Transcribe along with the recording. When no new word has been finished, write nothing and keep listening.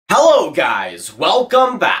Yo guys,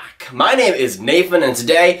 welcome back. My name is Nathan and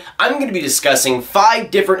today I'm going to be discussing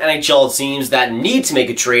 5 different NHL teams that need to make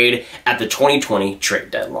a trade at the 2020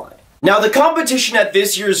 trade deadline. Now, the competition at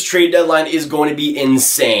this year's trade deadline is going to be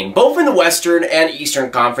insane, both in the Western and Eastern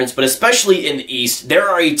Conference, but especially in the East. There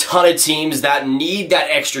are a ton of teams that need that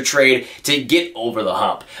extra trade to get over the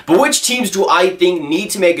hump. But which teams do I think need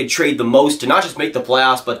to make a trade the most to not just make the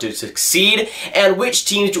playoffs, but to succeed? And which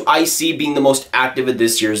teams do I see being the most active at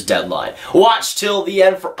this year's deadline? Watch till the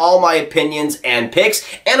end for all my opinions and picks,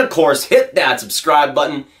 and of course, hit that subscribe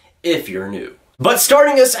button if you're new. But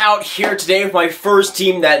starting us out here today with my first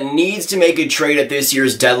team that needs to make a trade at this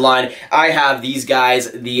year's deadline, I have these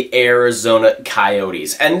guys, the Arizona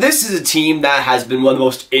Coyotes. And this is a team that has been one of the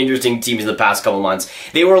most interesting teams in the past couple months.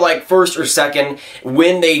 They were like first or second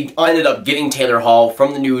when they ended up getting Taylor Hall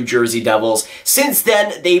from the New Jersey Devils. Since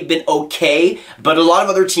then, they've been okay, but a lot of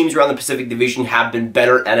other teams around the Pacific Division have been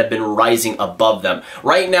better and have been rising above them.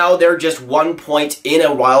 Right now, they're just 1 point in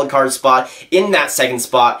a wild card spot in that second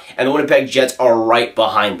spot, and the Winnipeg Jets are right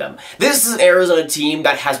behind them. This is an Arizona team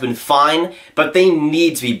that has been fine, but they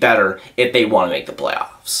need to be better if they want to make the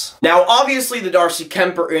playoffs. Now, obviously, the Darcy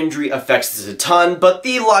Kuemper injury affects this a ton, but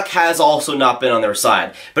the luck has also not been on their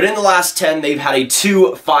side. But in the last 10, they've had a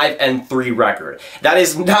 2-5-3 record. That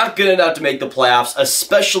is not good enough to make the playoffs,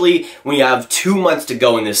 especially when you have 2 months to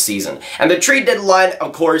go in this season. And the trade deadline,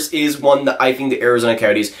 of course, is one that I think the Arizona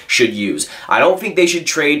Coyotes should use. I don't think they should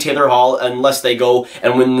trade Taylor Hall unless they go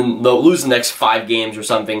and they'll lose the next 5 games or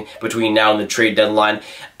something between now and the trade deadline.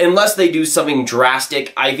 Unless they do something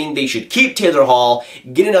drastic, I think they should keep Taylor Hall,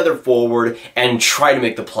 get another forward, and try to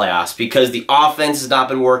make the playoffs because the offense has not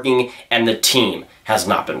been working and the team has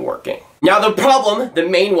not been working. Now, the problem, the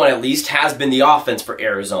main one at least, has been the offense for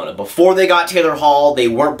Arizona. Before they got Taylor Hall, they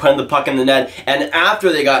weren't putting the puck in the net, and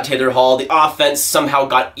after they got Taylor Hall, the offense somehow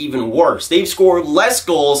got even worse. They've scored less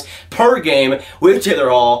goals per game with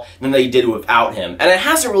Taylor Hall than they did without him. And it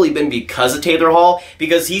hasn't really been because of Taylor Hall,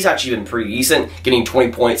 because he's actually been pretty decent, getting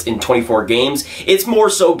 20 points in 24 games. It's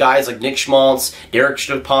more so guys like Nick Schmaltz, Derek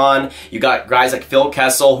Stepan, you got guys like Phil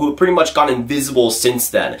Kessel, who have pretty much gone invisible since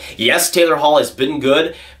then. Yes, Taylor Hall has been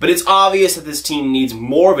good, but it's obvious that this team needs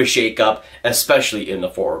more of a shakeup, especially in the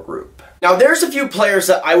forward group. Now, there's a few players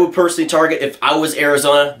that I would personally target if I was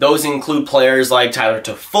Arizona. Those include players like Tyler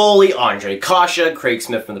Toffoli, Andre Kasha, Craig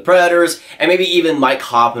Smith from the Predators, and maybe even Mike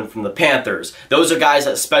Hoffman from the Panthers. Those are guys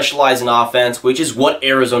that specialize in offense, which is what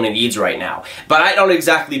Arizona needs right now. But I don't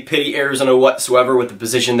exactly pity Arizona whatsoever with the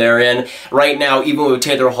position they're in. Right now, even with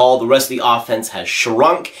Taylor Hall, the rest of the offense has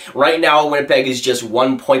shrunk. Right now, Winnipeg is just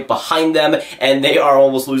 1 point behind them, and they are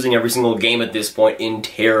almost losing every single game at this point in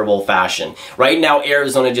terrible fashion. Right now,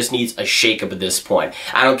 Arizona just needs a shakeup at this point.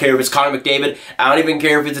 I don't care if it's Connor McDavid. I don't even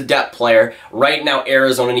care if it's a depth player. Right now,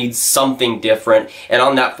 Arizona needs something different, and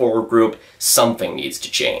on that forward group, something needs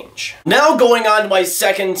to change. Now going on to my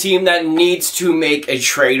second team that needs to make a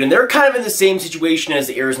trade, and they're kind of in the same situation as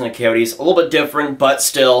the Arizona Coyotes, a little bit different, but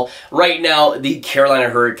still, right now, the Carolina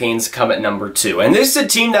Hurricanes come at number 2. And this is a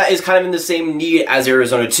team that is kind of in the same need as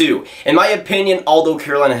Arizona too. In my opinion, although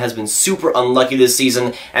Carolina has been super unlucky this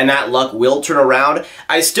season, and that luck will turn around,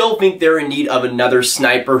 I still think they're in need of another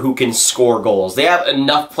sniper who can score goals. They have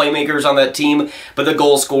enough playmakers on that team, but the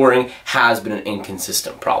goal scoring has been an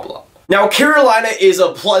inconsistent problem. Now, Carolina is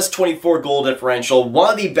a plus 24 goal differential,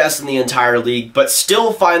 one of the best in the entire league, but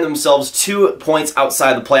still find themselves 2 points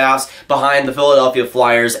outside the playoffs behind the Philadelphia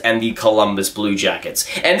Flyers and the Columbus Blue Jackets.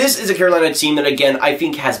 And this is a Carolina team that, again, I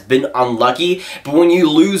think has been unlucky, but when you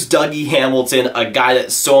lose Dougie Hamilton, a guy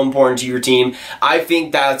that's so important to your team, I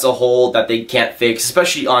think that's a hole that they can't fix,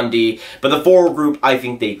 especially on D, but the forward group, I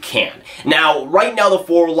think they can. Now, right now, the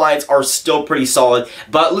forward lines are still pretty solid,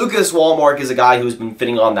 but Lucas Wallmark is a guy who's been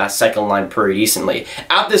fitting on that second line pretty decently.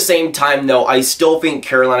 At the same time, though, I still think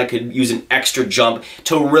Carolina could use an extra jump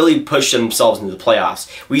to really push themselves into the playoffs.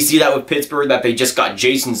 We see that with Pittsburgh, that they just got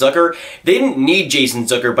Jason Zucker. They didn't need Jason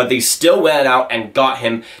Zucker, but they still went out and got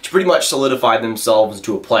him to pretty much solidify themselves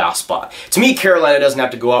into a playoff spot. To me, Carolina doesn't have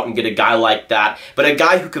to go out and get a guy like that, but a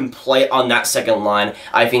guy who can play on that second line,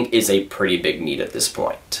 I think, is a pretty big need at this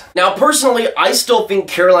point. Now, personally, I still think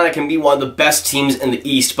Carolina can be one of the best teams in the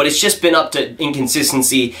East, but it's just been up to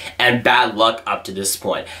inconsistency and and bad luck up to this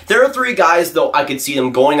point. There are 3 guys, though, I could see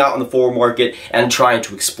them going out on the forward market and trying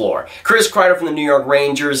to explore. Chris Kreider from the New York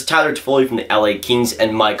Rangers, Tyler Toffoli from the LA Kings,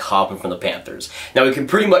 and Mike Hoffman from the Panthers. Now, we can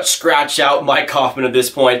pretty much scratch out Mike Hoffman at this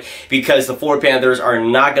point because the Florida Panthers are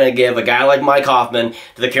not going to give a guy like Mike Hoffman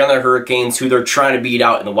to the Carolina Hurricanes, who they're trying to beat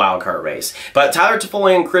out in the wild card race. But Tyler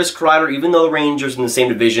Toffoli and Chris Kreider, even though the Rangers are in the same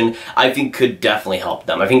division, I think could definitely help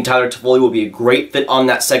them. I think Tyler Toffoli will be a great fit on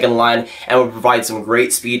that second line and will provide some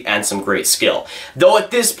great speed and some great skill. Though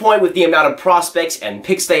at this point, with the amount of prospects and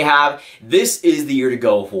picks they have, this is the year to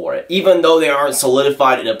go for it. Even though they aren't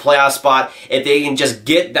solidified in a playoff spot, if they can just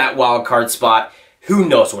get that wild card spot, who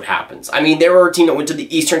knows what happens. I mean, they were a team that went to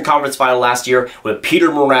the Eastern Conference Final last year with Peter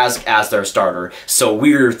Mrazek as their starter, so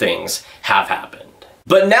weirder things have happened.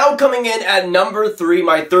 But now coming in at number 3,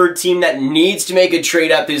 my third team that needs to make a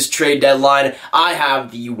trade at this trade deadline, I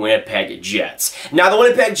have the Winnipeg Jets. Now, the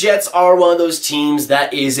Winnipeg Jets are one of those teams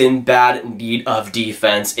that is in bad need of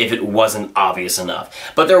defense if it wasn't obvious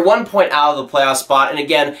enough. But they're 1 point out of the playoff spot, and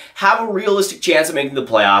again, have a realistic chance of making the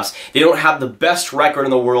playoffs. They don't have the best record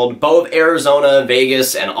in the world. Both Arizona,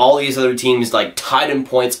 Vegas, and all these other teams like tied in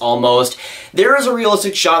points almost. There is a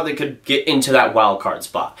realistic shot they could get into that wild card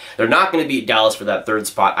spot. They're not going to beat Dallas for that third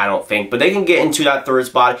spot, I don't think, but they can get into that third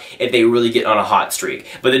spot if they really get on a hot streak.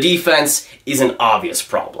 But the defense is an obvious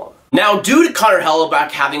problem. Now, due to Connor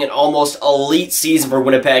Hellebuyck having an almost elite season for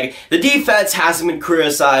Winnipeg, the defense hasn't been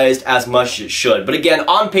criticized as much as it should. But again,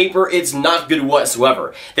 on paper, it's not good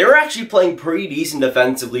whatsoever. They were actually playing pretty decent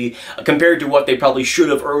defensively compared to what they probably should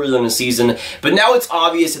have earlier in the season. But now it's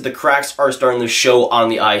obvious that the cracks are starting to show on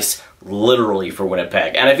the ice, literally, for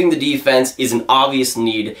Winnipeg. And I think the defense is an obvious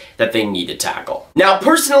need that they need to tackle. Now,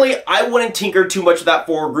 personally, I wouldn't tinker too much with that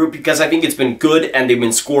forward group because I think it's been good and they've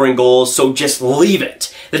been scoring goals, so just leave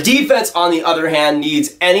it. The defense, on the other hand,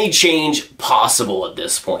 needs any change possible at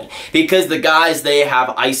this point because the guys they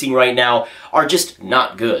have icing right now are just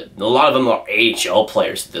not good. A lot of them are AHL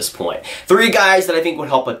players at this point. 3 guys that I think would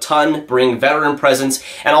help a ton, bring veteran presence,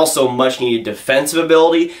 and also much-needed defensive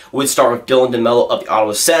ability would start with Dylan DeMello of the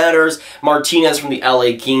Ottawa Senators, Martinez from the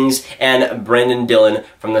LA Kings, and Brendan Dillon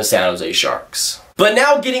from the San Jose Sharks. But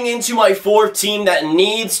now getting into my 4th team that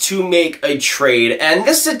needs to make a trade, and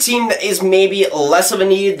this is a team that is maybe less of a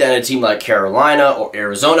need than a team like Carolina or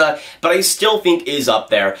Arizona, but I still think is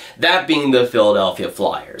up there, that being the Philadelphia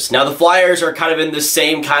Flyers. Now the Flyers are kind of in the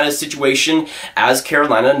same kind of situation as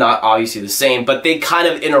Carolina, not obviously the same, but they kind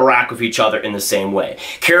of interact with each other in the same way.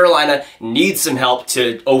 Carolina needs some help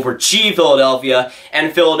to overachieve Philadelphia,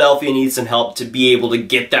 and Philadelphia needs some help to be able to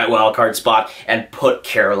get that wildcard spot and put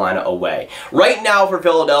Carolina away. Right now, for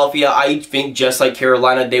Philadelphia, I think just like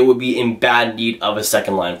Carolina, they would be in bad need of a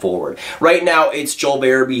second line forward. Right now, it's Joel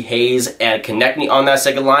Barabee, Hayes, and Konechny on that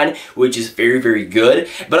second line, which is very, very good.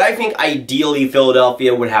 But I think ideally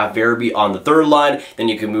Philadelphia would have Barabee on the third line. Then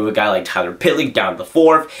you could move a guy like Tyler Pitlick down to the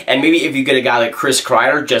 4th. And maybe if you get a guy like Chris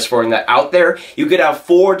Kreider, just throwing that out there, you could have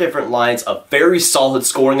 4 different lines of very solid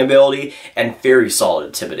scoring ability and very solid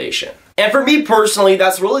intimidation. And for me personally,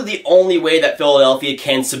 that's really the only way that Philadelphia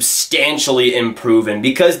can substantially improve in,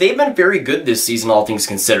 because they've been very good this season, all things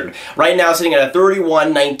considered. Right now, sitting at a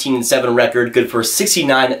 31-19-7 record, good for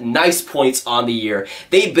 69 nice points on the year.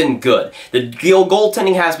 They've been good. The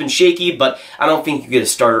goaltending has been shaky, but I don't think you get a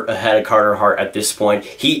starter ahead of Carter Hart at this point.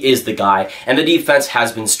 He is the guy, and the defense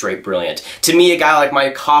has been straight brilliant. To me, a guy like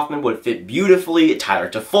Mike Hoffman would fit beautifully, Tyler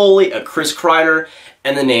Toffoli, a Chris Kreider,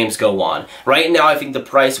 and the names go on. Right now, I think the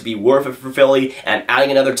price would be worth it for Philly, and adding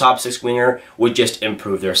another top 6 winger would just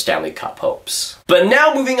improve their Stanley Cup hopes. But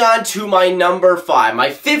now moving on to my number 5, my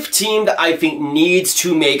 5th team that I think needs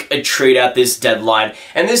to make a trade at this deadline.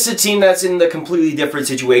 And this is a team that's in the completely different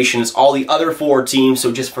situation as all the other 4 teams,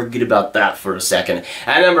 so just forget about that for a second.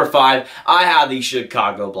 At number 5, I have the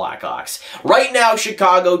Chicago Blackhawks. Right now,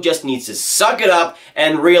 Chicago just needs to suck it up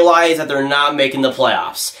and realize that they're not making the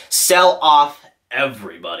playoffs. Sell off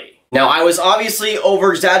everybody. Now, I was obviously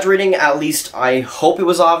over-exaggerating, at least I hope it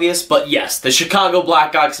was obvious, but yes, the Chicago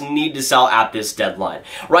Blackhawks need to sell at this deadline.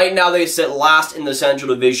 Right now, they sit last in the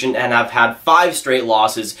Central Division and have had 5 straight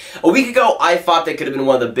losses. A week ago, I thought they could have been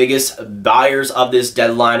one of the biggest buyers of this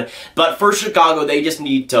deadline, but for Chicago, they just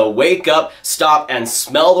need to wake up, stop, and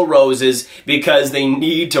smell the roses because they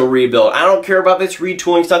need to rebuild. I don't care about this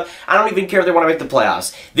retooling stuff. I don't even care if they want to make the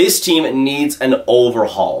playoffs. This team needs an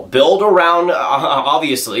overhaul. Build around,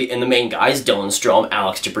 obviously, in in the main guys, Dylan Strome,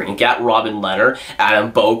 Alex DeBrincat, Robin Leonard,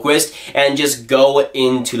 Adam Boquist, and just go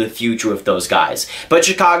into the future with those guys. But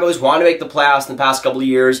Chicago's wanted to make the playoffs in the past couple of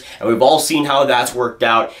years, and we've all seen how that's worked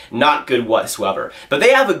out. Not good whatsoever. But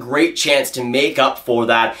they have a great chance to make up for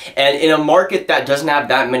that, and in a market that doesn't have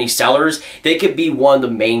that many sellers, they could be one of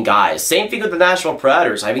the main guys. Same thing with the Nashville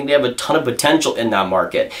Predators. I think they have a ton of potential in that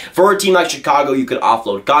market. For a team like Chicago, you could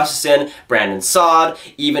offload Gustafsson, Brandon Saad,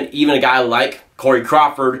 even a guy like Corey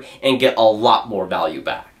Crawford, and get a lot more value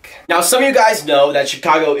back. Now, some of you guys know that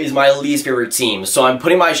Chicago is my least favorite team, so I'm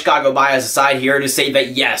putting my Chicago bias aside here to say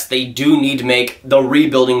that yes, they do need to make the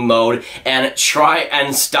rebuilding mode and try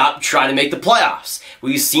and stop trying to make the playoffs.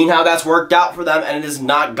 We've seen how that's worked out for them, and it has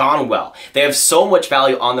not gone well. They have so much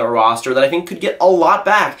value on their roster that I think could get a lot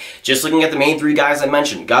back. Just looking at the main three guys I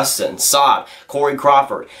mentioned, Gustafsson, Saad, Corey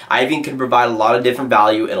Crawford, I think can provide a lot of different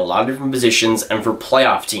value in a lot of different positions and for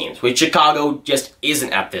playoff teams, which Chicago just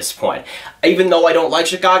isn't at this point. Even though I don't like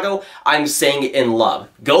Chicago, I'm saying it in love.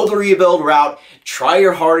 Go the rebuild route, try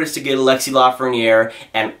your hardest to get Alexis Lafreniere,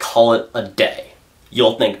 and call it a day.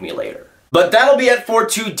 You'll thank me later. But that'll be it for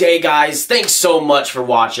today, guys. Thanks so much for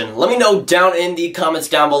watching. Let me know down in the comments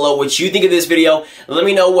down below what you think of this video. Let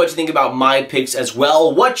me know what you think about my picks as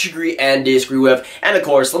well, what you agree and disagree with. And of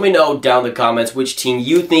course, let me know down in the comments which team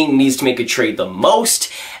you think needs to make a trade the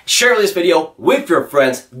most. Share this video with your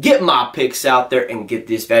friends, get my picks out there, and get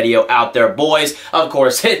this video out there, boys. Of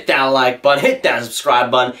course, hit that like button, hit that subscribe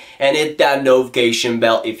button, and hit that notification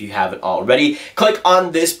bell if you haven't already. Click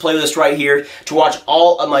on this playlist right here to watch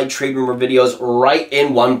all of my trade rumor videos right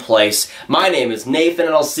in one place. My name is Nathan,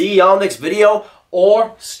 and I'll see you on the next video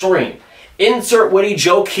or stream. Insert witty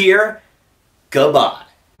joke here. Goodbye.